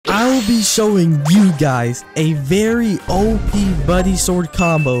be showing you guys a very OP buddy sword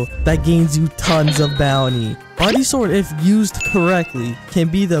combo that gains you tons of bounty. Buddy sword, if used correctly, can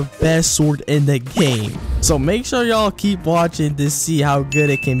be the best sword in the game. So make sure y'all keep watching to see how good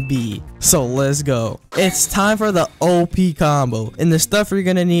it can be. So let's go. It's time for the OP combo. And the stuff you're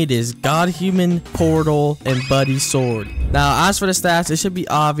gonna need is God Human, Portal, and Buddy Sword. Now, as for the stats, it should be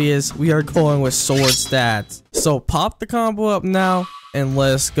obvious. We are going with sword stats. So pop the combo up now. And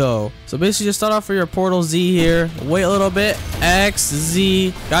let's go. So basically just start off for your Portal Z here. Wait a little bit. X,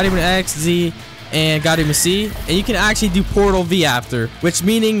 Z, God Human X, Z, and God Human C. And you can actually do Portal V after, which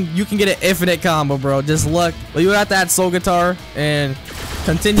meaning you can get an infinite combo, bro. Just look. But you would have to add Soul Guitar and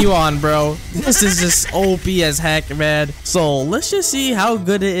continue on, bro. This is just OP as heck, man. So let's just see how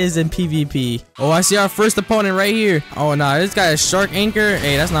good it is in PvP. Oh, I see our first opponent right here. Oh, no, this guy is Shark Anchor.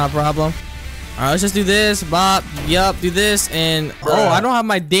 Hey, that's not a problem. Alright, let's just do this. Bop. Yup, do this. And oh, I don't have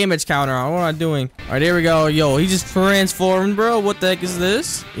my damage counter on. What am I doing? Alright, there we go. Yo, he just transformed, bro. What the heck is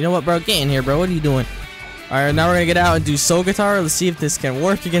this? You know what, bro? Get in here, bro. What are you doing? Alright, now we're gonna get out and do Soul Guitar. Let's see if this can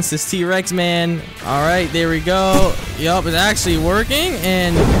work against this T-Rex, man. Alright, there we go. Yup, it's actually working.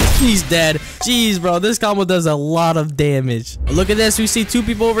 And he's dead. Jeez, bro. This combo does a lot of damage. Look at this. We see two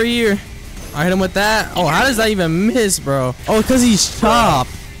people over here. I hit him with that. Oh, how does that even miss, bro? Oh, because he's chopped.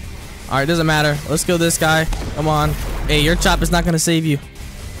 Alright, doesn't matter. Let's kill this guy. Come on. Hey, your chop is not gonna save you.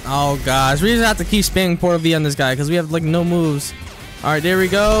 Oh gosh, we just have to keep spamming Portal V on this guy because we have like no moves. Alright, there we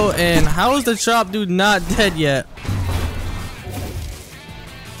go. And how is the chop dude not dead yet?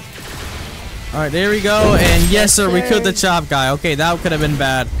 Alright, there we go. And yes, sir, we killed the chop guy. Okay, that could have been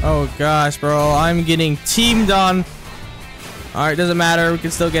bad. Oh gosh, bro. I'm getting teamed on. Alright, doesn't matter. We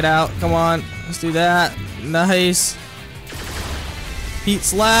can still get out. Come on. Let's do that. Nice. Heat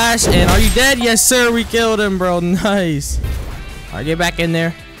slash, and are you dead? Yes, sir. We killed him, bro. Nice. All right, get back in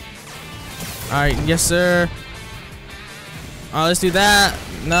there. All right, yes, sir. All right, let's do that.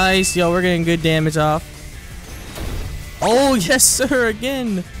 Nice, yo. We're getting good damage off. Oh, yes, sir.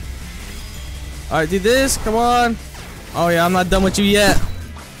 Again. All right, do this. Come on. Oh yeah, I'm not done with you yet.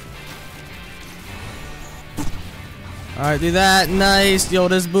 All right, do that. Nice, yo.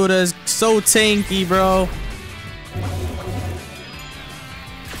 This Buddha is so tanky, bro.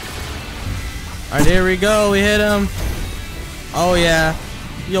 Alright, there we go. We hit him. Oh, yeah.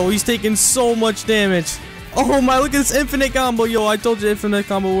 Yo, he's taking so much damage. Oh, my. Look at this infinite combo. Yo, I told you infinite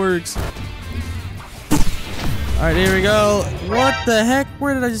combo works. Alright, there we go. What the heck?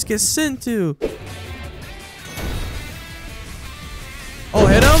 Where did I just get sent to? Oh,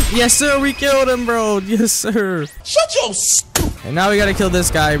 hit him? Yes, sir. We killed him, bro. Yes, sir. Shut your stupid. And now we gotta kill this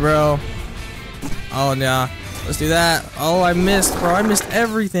guy, bro. Oh, yeah. Let's do that. Oh, I missed, bro. I missed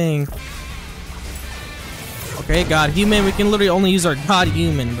everything. Okay, God Human. We can literally only use our God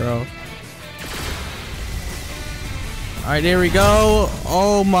Human, bro. Alright, there we go.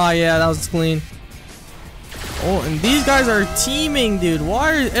 Oh my, yeah, that was clean. Oh, and these guys are teaming, dude.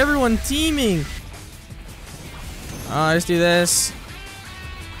 Why is everyone teaming? Let's do this.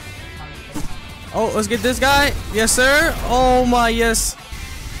 Oh, let's get this guy. Yes, sir. Oh my, yes.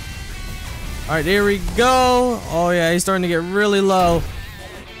 Alright, there we go. Oh yeah, he's starting to get really low.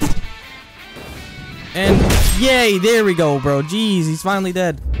 And yay, there we go, bro. Jeez, he's finally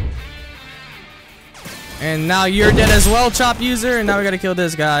dead. And now you're dead as well, chop user. And now we gotta kill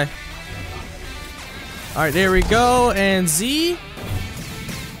this guy. Alright, there we go. And Z.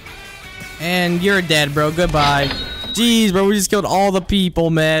 And you're dead, bro. Goodbye. Jeez, bro, we just killed all the people,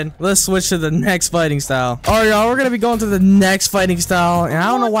 man. Let's switch to the next fighting style. Alright, y'all, we're gonna be going to the next fighting style. And I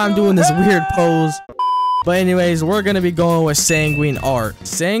don't know why I'm doing this weird pose. But anyways, we're going to be going with Sanguine Art.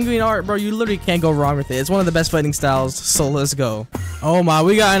 Sanguine Art, bro, you literally can't go wrong with it. It's one of the best fighting styles, so let's go. Oh my,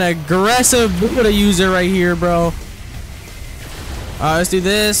 we got an aggressive Buddha user right here, bro. Alright, let's do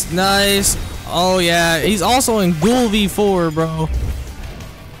this. Nice. Oh yeah, he's also in Ghoul V4, bro.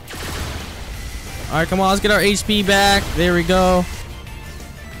 Alright, come on, let's get our HP back. There we go.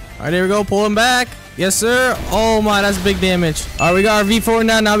 Alright, there we go. Pull him back. Yes, sir. Oh my, that's big damage. Alright, we got our V4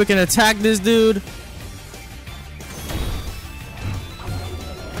 now. Now we can attack this dude.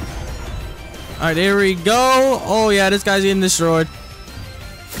 Alright, there we go. Oh yeah, this guy's getting destroyed.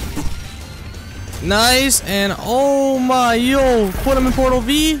 Nice. And oh my, yo, put him in Portal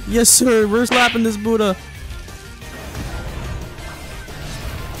V. Yes, sir. We're slapping this Buddha.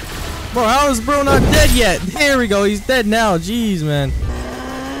 Bro, how is bro not dead yet? There we go. He's dead now. Jeez, man.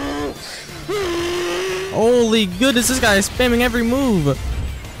 Holy goodness, this guy is spamming every move.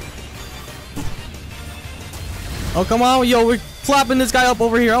 Oh, come on. Yo, we're clapping this guy up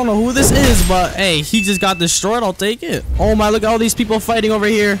over here. I don't know who this is, but hey, he just got destroyed. I'll take it. Oh my, look at all these people fighting over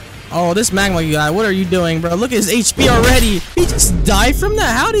here. Oh, this magma guy, what are you doing, bro? Look at his HP already. He just died from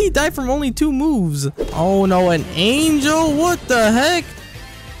that? How did he die from only 2 moves? Oh no, an angel? What the heck?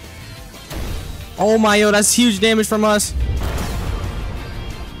 Oh my, yo, that's huge damage from us.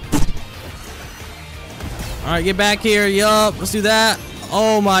 Alright, get back here. Yup, let's do that.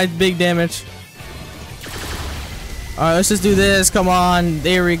 Oh my, big damage. Alright, let's just do this. Come on.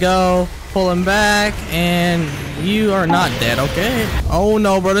 There we go. Pull him back. And you are not dead, okay? Oh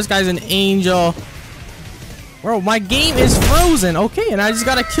no, bro. This guy's an angel. Bro, my game is frozen. Okay, and I just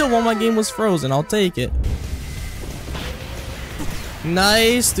got a kill while my game was frozen. I'll take it.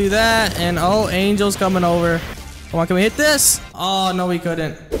 Nice. Do that. And oh, angel's coming over. Come on, can we hit this? Oh, no, we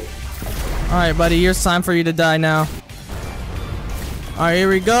couldn't. Alright, buddy. It's time for you to die now. Alright, here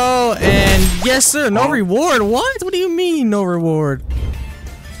we go. And yes, sir. No reward. What? What do you mean, no reward?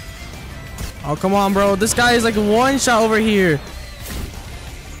 Oh, come on, bro. This guy is like 1 shot over here.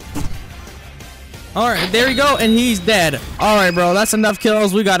 Alright, there we go. And he's dead. Alright, bro. That's enough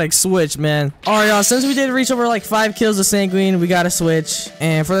kills. We gotta switch, man. Alright, y'all. Since we did reach over like 5 kills of Sanguine, we gotta switch.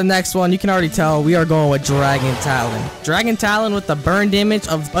 And for the next one, you can already tell we are going with Dragon Talon. Dragon Talon with the burn damage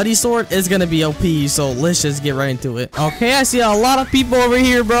of Buddy Sword is gonna be OP. So let's just get right into it. Okay, I see a lot of people over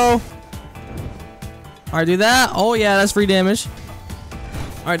here, bro. Alright, do that. Oh, yeah, that's free damage.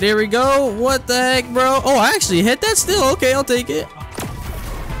 Alright, there we go. What the heck, bro? Oh, I actually hit that still. Okay, I'll take it.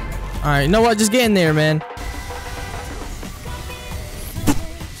 Alright, you know what? Just get in there, man.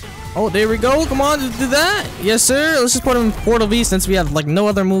 Oh, there we go. Come on, just do that. Yes, sir. Let's just put him in Portal V since we have, like, no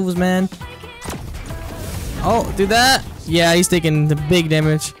other moves, man. Oh, do that. Yeah, he's taking the big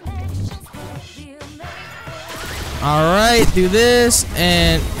damage. Alright, do this.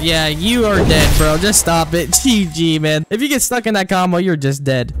 And, yeah, you are dead, bro. Just stop it. GG, man. If you get stuck in that combo, you're just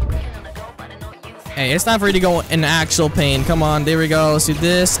dead. Hey, it's time for you to go in actual pain. Come on, there we go. Let's do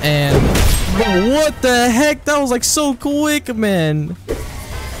this. And, bro, what the heck? That was, like, so quick, man.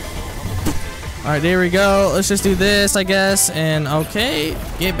 Alright, there we go. Let's just do this, I guess. And, okay.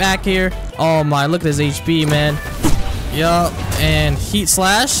 Get back here. Oh, my. Look at his HP, man. Yup. And heat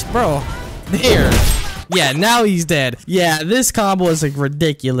slash. Bro. There. Yeah, now he's dead. Yeah, this combo is like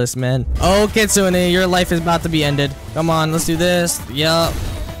ridiculous, man. Oh, Kitsune, your life is about to be ended. Come on, let's do this. Yup.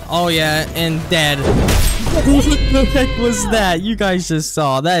 Oh, yeah, and dead. What the heck was that? You guys just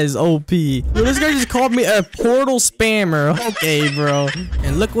saw. That is OP. Yo, this guy just called me a portal spammer. Okay, bro.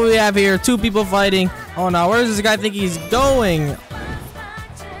 And look what we have here. 2 people fighting. Oh, no. Where does this guy think he's going?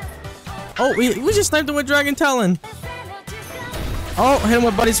 Oh, we just sniped him with Dragon Talon. Oh, hit him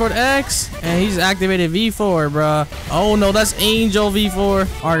with Buddy Sword X. And he's activated V4, bruh. Oh, no. That's Angel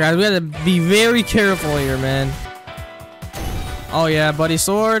V4. Alright, guys. We have to be very careful here, man. Oh, yeah. Buddy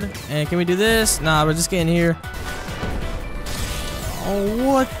Sword. And can we do this? Nah, but just get in here. Oh,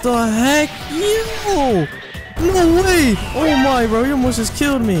 what the heck? Yo! No way! Oh, my, bro. You almost just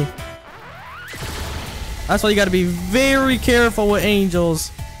killed me. That's why you got to be very careful with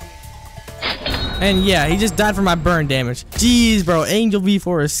angels. And yeah, he just died from my burn damage. Jeez, bro. Angel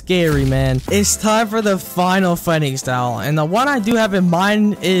V4 is scary, man. It's time for the final fighting style. And the one I do have in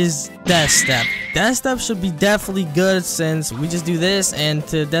mind is Death Step. Death Step should be definitely good since we just do this and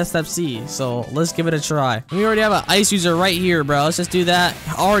to Death Step C. So let's give it a try. We already have an ice user right here, bro. Let's just do that.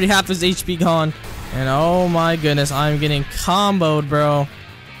 Already half his HP gone. And oh my goodness, I'm getting comboed, bro.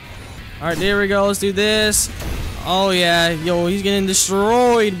 Alright, there we go. Let's do this. Oh yeah. Yo, he's getting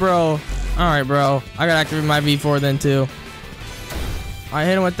destroyed, bro. Alright, bro. I gotta activate my V4 then, too. Alright,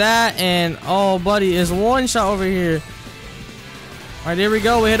 hit him with that. And, oh, buddy, is 1 shot over here. Alright, there we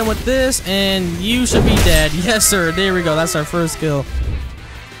go. We hit him with this. And you should be dead. Yes, sir. There we go. That's our first kill.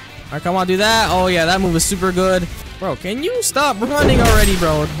 Alright, come on, do that. Oh, yeah, that move is super good. Bro, can you stop running already,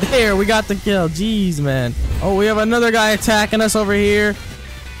 bro? There, we got the kill. Jeez, man. Oh, we have another guy attacking us over here.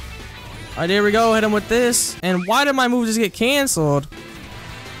 Alright, there we go. Hit him with this. And why did my move just get canceled?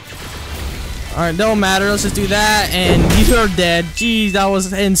 Alright, don't matter. Let's just do that. And you're dead. Jeez, that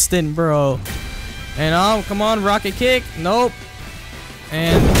was instant, bro. And oh, come on. Rocket kick. Nope.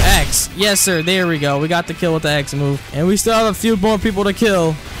 And X. Yes, sir. There we go. We got the kill with the X move. And we still have a few more people to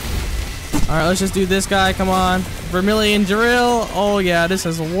kill. Alright, let's just do this guy. Come on. Vermilion drill. Oh, yeah. This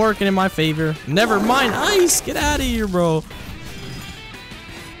is working in my favor. Never mind. Ice. Get out of here, bro.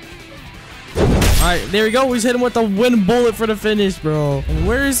 Alright, there we go. We just hit him with the wind bullet for the finish, bro. And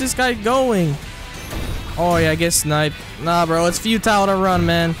where is this guy going? Oh, yeah, get sniped. Nah, bro. It's futile to run,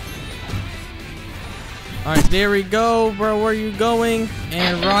 man. Alright, there we go, bro. Where are you going?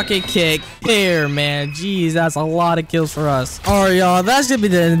 And rocket kick. There, man. Jeez, that's a lot of kills for us. Alright, y'all. That's gonna be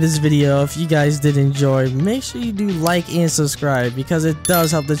the end of this video. If you guys did enjoy, make sure you do like and subscribe because it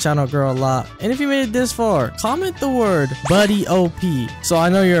does help the channel grow a lot. And if you made it this far, comment the word Buddy OP so I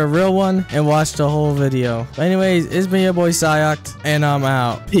know you're a real one and watch the whole video. But anyways, it's been your boy Sayoct, and I'm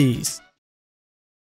out. Peace.